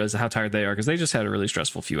they all realize how tired they are because they just had a really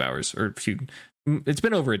stressful few hours or few. It's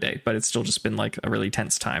been over a day, but it's still just been like a really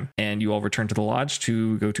tense time. And you all return to the lodge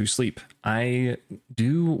to go to sleep. I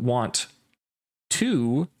do want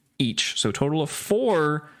 2 each, so total of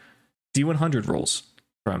 4 D100 rolls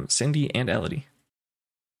from Cindy and Elodie.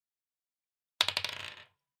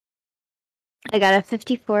 I got a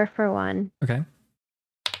 54 for one Okay.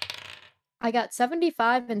 I got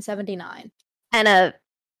 75 and 79. and a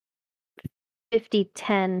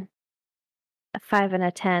 50-10, a 5 and a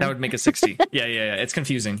 10. That would make a 60. Yeah. It's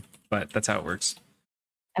confusing, but that's how it works.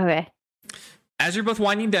 Okay. As you're both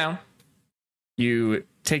winding down, you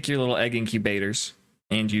take your little egg incubators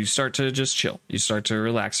and you start to just chill. You start to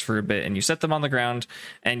relax for a bit and you set them on the ground,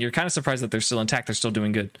 and you're kind of surprised that they're still intact. They're still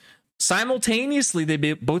doing good. Simultaneously,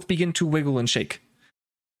 they both begin to wiggle and shake.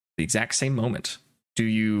 The exact same moment. Do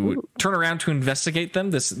you turn around to investigate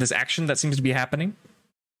them? This action that seems to be happening?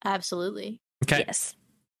 Absolutely. Okay. Yes.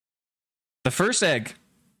 The first egg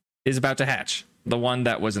is about to hatch. The one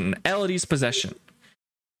that was in Elodie's possession.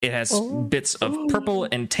 It has bits of purple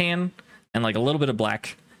and tan and like a little bit of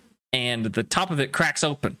black. And the top of it cracks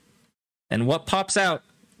open. And what pops out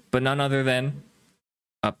but none other than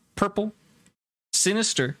a purple,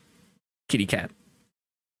 sinister kitty cat.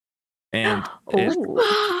 And it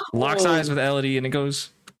Ooh. locks eyes with Elodie and it goes,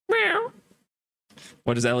 meow.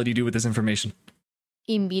 What does Elodie do with this information?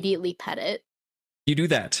 Immediately pet it. You do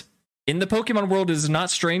that. In the Pokemon world, it is not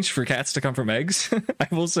strange for cats to come from eggs, I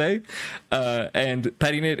will say. And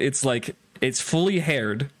petting it, it's fully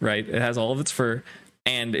haired, right? It has all of its fur.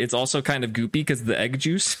 And it's also kind of goopy because of the egg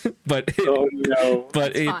juice, but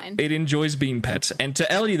That's fine. it enjoys being pet. And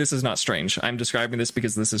to Elodie, this is not strange. I'm describing this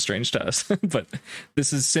because this is strange to us, but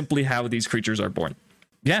this is simply how these creatures are born.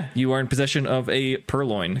 Yeah, you are in possession of a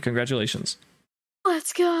purloin. Congratulations.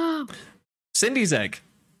 Let's go. Cindy's egg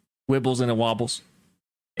wibbles and it wobbles.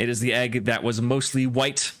 It is the egg that was mostly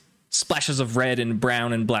white splashes of red and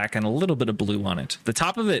brown and black and a little bit of blue on it. The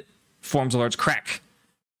top of it forms a large crack,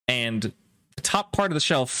 and the top part of the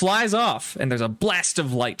shell flies off, and there's a blast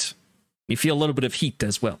of light. You feel a little bit of heat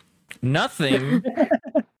as well. Nothing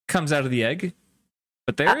comes out of the egg,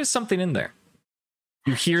 but there is something in there.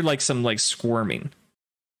 You hear like some like squirming.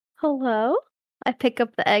 Hello? I pick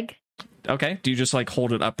up the egg. Okay. Do you just like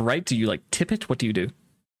hold it upright? Do you like tip it? What do you do?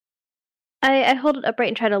 I hold it upright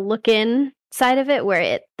and try to look inside of it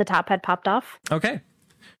where the top had popped off. Okay.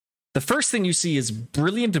 The first thing you see is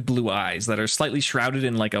brilliant blue eyes that are slightly shrouded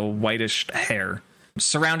in like a whitish hair.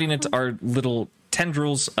 Surrounding it are little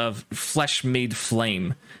tendrils of flesh-made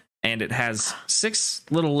flame, and it has 6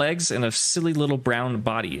 little legs and a silly little brown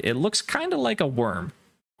body. It looks kind of like a worm.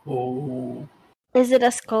 Oh. Is it a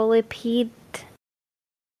scolipede?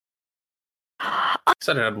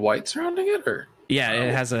 Said it had white surrounding it, or? Yeah,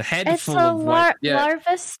 it has a head It's full a of white.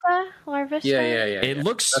 larvista? Larvista? Yeah. It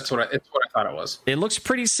looks. It's what I thought it was. It looks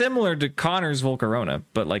pretty similar to Connor's Volcarona,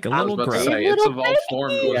 but like a I was little about to gross. say, it's Little evolved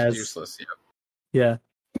form was Yes. useless. Yeah, Yeah.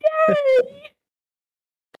 Yay!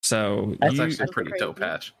 So That's you, actually a pretty crazy. dope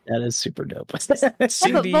patch. that is super dope. Yeah, but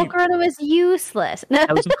Cindy, Volcarona was useless.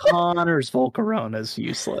 That was Connor's Volcarona's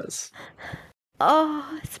useless.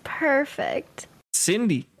 Oh, it's perfect.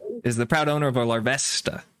 Cindy is the proud owner of a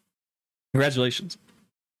Larvesta. Congratulations.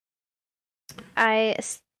 I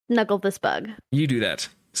snuggled this bug. You do that.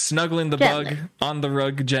 Snuggling the Gently. bug on the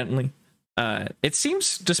rug gently. It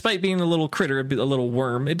seems, despite being a little critter, a little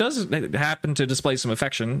worm, it does happen to display some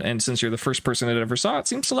affection, and since you're the first person it ever saw, it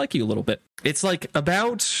seems to like you a little bit. It's like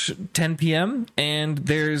about 10 p.m., and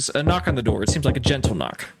there's a knock on the door. It seems like a gentle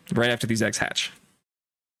knock, right after these eggs hatch.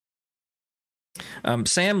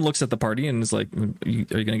 Sam looks at the party and is like, are you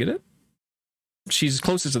going to get it? She's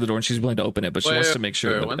closest to the door, and she's willing to open it, but she wants to make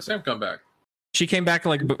sure. Wait, that- when Sam come back? She came back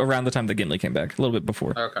like around the time that Gimli came back, a little bit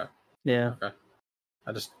before. Okay. Yeah,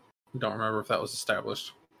 I just don't remember if that was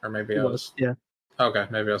established. Or maybe it I was. was. Yeah, Okay,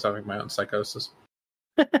 maybe I was having my own psychosis.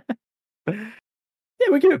 yeah.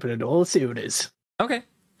 We can open the door. Let's see who it is. Okay.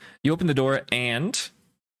 You open the door, and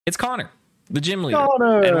it's Connor, the gym leader,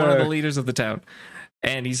 Connor! and one of the leaders of the town.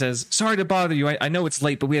 And he says, sorry to bother you. I know it's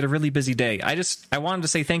late, but we had a really busy day. I wanted to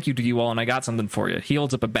say thank you to you all, and I got something for you. He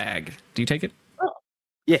holds up a bag. Do you take it? Oh,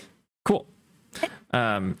 yeah. Cool.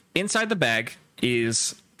 Inside the bag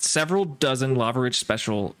is several dozen Lava Rich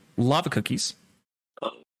special lava cookies,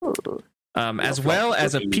 as well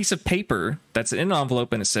as a piece of paper that's in an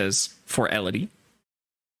envelope, and it says, for Elodie.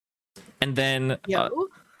 And then Yo.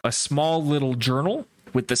 a small little journal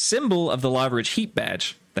with the symbol of the Lava Rich Heat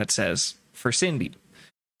badge that says, for Cindy.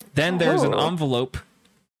 Then there's an envelope,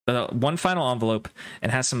 one final envelope,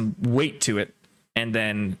 and has some weight to it, and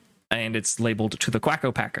it's labeled to the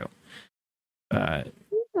Quacko Paco.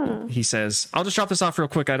 He says, I'll just drop this off real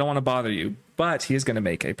quick. I don't want to bother you, but he is going to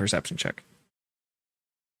make a perception check.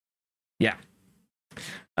 Yeah.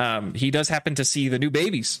 He does happen to see the new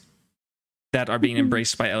babies that are being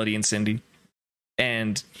embraced by Elodie and Cindy.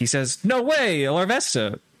 And he says, no way,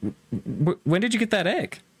 Larvesta. When did you get that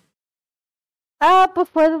egg?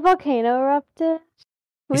 Before the volcano erupted.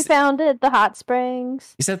 We Is- found it at the hot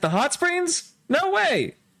springs. He said, the hot springs? No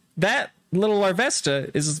way. That little Larvesta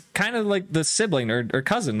is kind of like the sibling or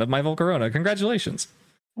cousin of my Volcarona. Congratulations.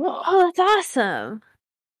 Oh, that's awesome.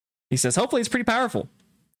 He says, hopefully it's pretty powerful.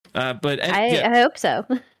 But I hope so.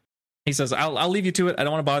 he says, I'll leave you to it. I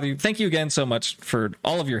don't want to bother you. Thank you again so much for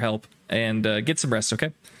all of your help, and get some rest,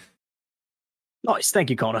 okay? Nice. Thank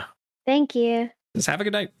you, Connor. Thank you. Just have a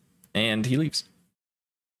good night. And he leaves.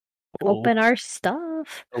 Open our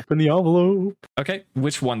stuff. Open the envelope. Okay,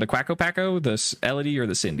 which one? The Quacko Paco, the Elodie, or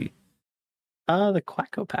the Cindy? The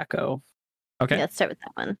Quacko Paco. Okay, Yeah, let's start with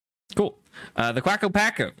that one. cool. The Quacko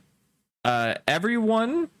Paco.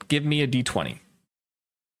 Everyone give me a D20.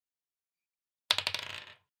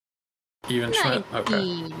 Even Schmidt? Okay.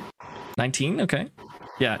 19. 19? Okay.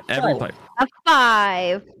 Yeah, every Oh. player. A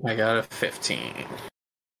 5. I got a 15.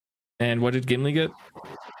 And what did Gimli get?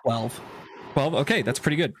 12. 12? Okay, that's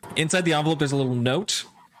pretty good. Inside the envelope, there's a little note,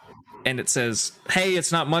 and it says, hey,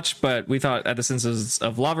 it's not much, but we thought at the census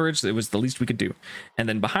of Lava Ridge, it was the least we could do. And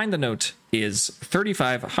then behind the note is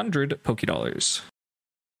 3,500 Poké Dollars.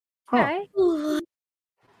 Okay.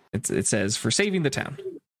 It says, for saving the town.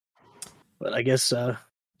 But I guess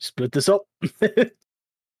split this up.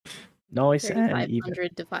 Nice and even.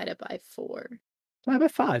 3,500 divided by 4. By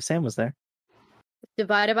 5. Sam was there.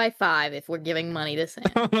 Divided by 5 if we're giving money to Sam.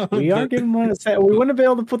 We are giving one to Sam. We wouldn't be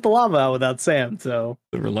able to put the lava out without Sam, so.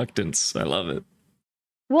 The reluctance. I love it.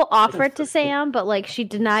 We'll offer it to Sam, but like she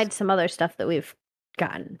denied some other stuff that we've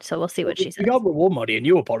gotten. So we'll see what she We says. got reward money and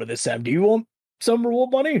you were part of this, Sam. Do you want some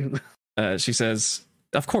reward money? She says,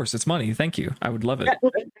 "Of course, it's money. Thank you. I would love it."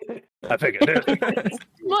 I figured it.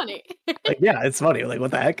 Money. Like, yeah, it's money. Like,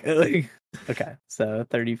 what the heck? Like, okay, so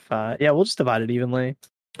 35. Yeah, we'll just divide it evenly.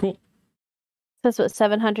 Cool. That's what,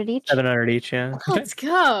 700 each? 700 each, yeah. Let's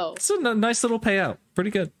go. It's a nice little payout. Pretty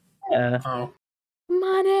good. Yeah. Oh,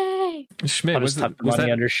 Money. Schmidt I'll was, just tuck the was money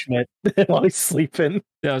that? under Schmidt while he's sleeping.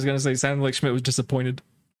 Yeah, I was gonna say, sounded like Schmidt was disappointed.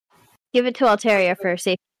 Give it to Alteria for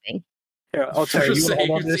safety. Here, I'll tell you, you want to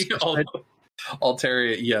hold on to this? Schmidt?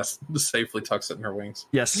 Alteria, yes, safely tucks it in her wings.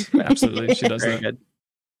 Yes, absolutely, she does Very that. good.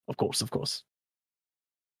 Of course.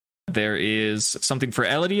 There is something for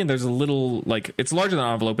Elodie, and there's a little, like, it's larger than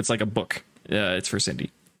an envelope. It's like a book. It's for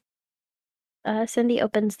Cindy. Cindy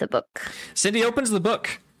opens the book. Cindy opens the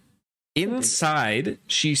book. Inside,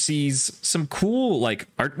 she sees some cool,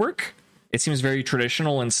 like, artwork. It seems very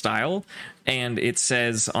traditional in style. And it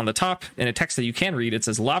says on the top, in a text that you can read, it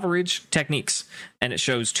says Lava Ridge Techniques. And it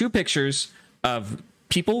shows 2 pictures of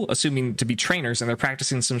people, assuming to be trainers, and they're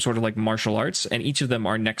practicing some sort of, like, martial arts. And each of them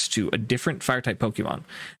are next to a different fire-type Pokemon.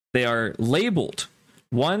 They are labeled.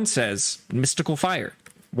 One says Mystical Fire.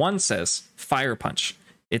 One says Fire Punch.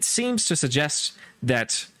 It seems to suggest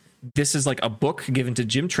that this is like a book given to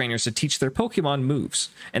gym trainers to teach their Pokemon moves,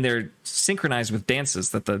 and they're synchronized with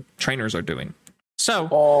dances that the trainers are doing.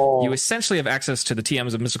 So you essentially have access to the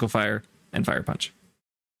TMs of Mystical Fire and Fire Punch.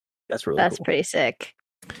 That's really That's cool. pretty sick.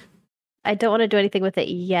 I don't want to do anything with it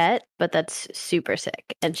yet, but that's super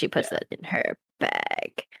sick. And she puts that in her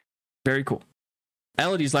bag. Very cool.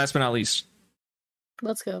 Elodie's last but not least.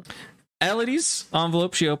 Let's go. Elodie's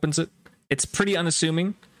envelope, she opens it. It's pretty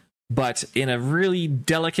unassuming, but in a really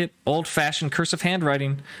delicate, old-fashioned cursive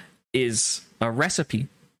handwriting is a recipe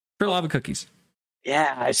for lava cookies.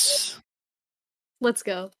 Yes. Let's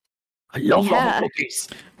go. I love Yeah. lava cookies.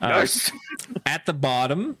 Yes. At the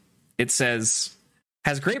bottom, it says,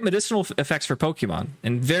 has great medicinal effects for Pokemon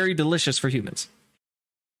and very delicious for humans.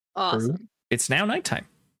 Awesome. It's now nighttime.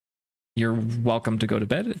 You're welcome to go to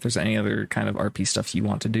bed if there's any other kind of RP stuff you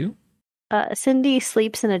want to do. Cindy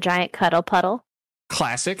sleeps in a giant cuddle puddle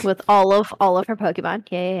Classic. with all of her Pokemon.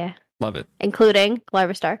 Yeah. Love it. Including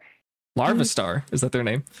Larvastar. Larvastar, is that their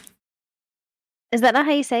name? Is that not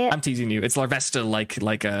how you say it? I'm teasing you. It's Larvesta,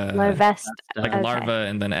 like a Larvest. like okay. larva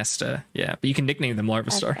and then Esta. Yeah, but you can nickname them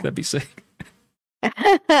Larvastar. Okay. That'd be sick.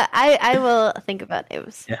 I will think about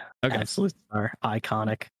names. Yeah. Okay. Absolute star.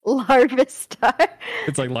 Iconic. Larvastar.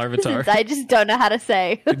 It's like Larvitar. I just don't know how to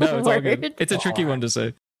say. No, the it's all word. good. It's a tricky one to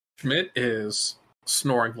say. Schmidt is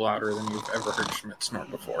snoring louder than you've ever heard Schmidt snore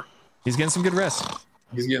before. He's getting some good rest.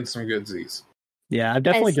 He's getting some good Z's. Yeah, I've And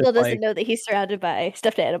definitely still just doesn't like know that he's surrounded by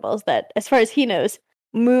stuffed animals that, as far as he knows,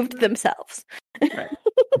 moved themselves.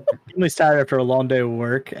 he's tired after a long day of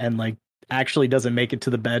work and like actually doesn't make it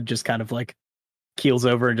to the bed, just kind of like keels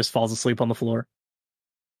over and just falls asleep on the floor.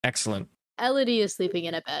 Excellent. Elodie is sleeping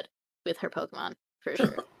in a bed with her Pokemon, for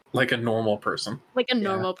sure. Like a normal person. Like a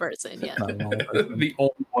normal person, yeah. The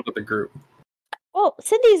only one of the group. Well,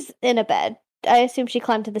 Cindy's in a bed. I assume she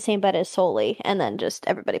climbed to the same bed as Soli, and then just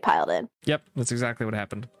everybody piled in. Yep, that's exactly what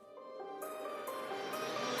happened.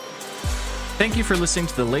 Thank you for listening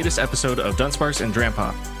to the latest episode of Dunsparce and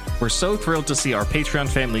Drampa. We're so thrilled to see our Patreon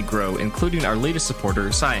family grow, including our latest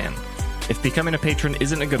supporter, Cyan. If becoming a patron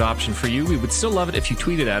isn't a good option for you, we would still love it if you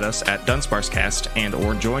tweeted at us at DunsparceCast and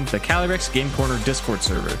or joined the Calyrex Game Corner Discord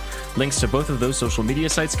server. Links to both of those social media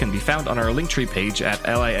sites can be found on our Linktree page at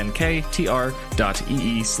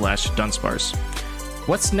linktr.ee/Dunsparce.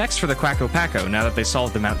 What's next for the Quacko Packo now that they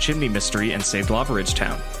solved the Mount Chimney mystery and saved Lava Ridge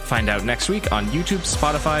Town? Find out next week on YouTube,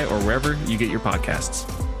 Spotify, or wherever you get your podcasts.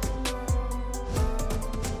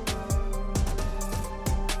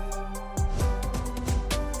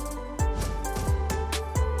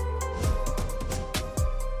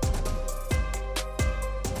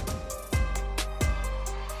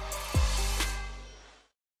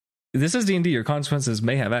 This is D&D. Your consequences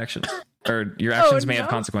may have actions. Or your actions may have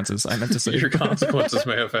consequences. I meant to say Your consequences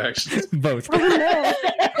may have actions. both. Oh, no.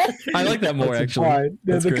 I like that more, That's actually. fine.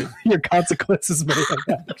 That's great. Your consequences may have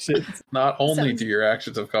actions. Not only do your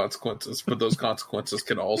actions have consequences, but those consequences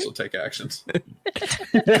can also take actions.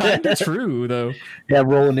 Kind of true, though. Yeah,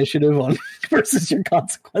 roll initiative on versus your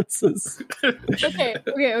consequences. Okay.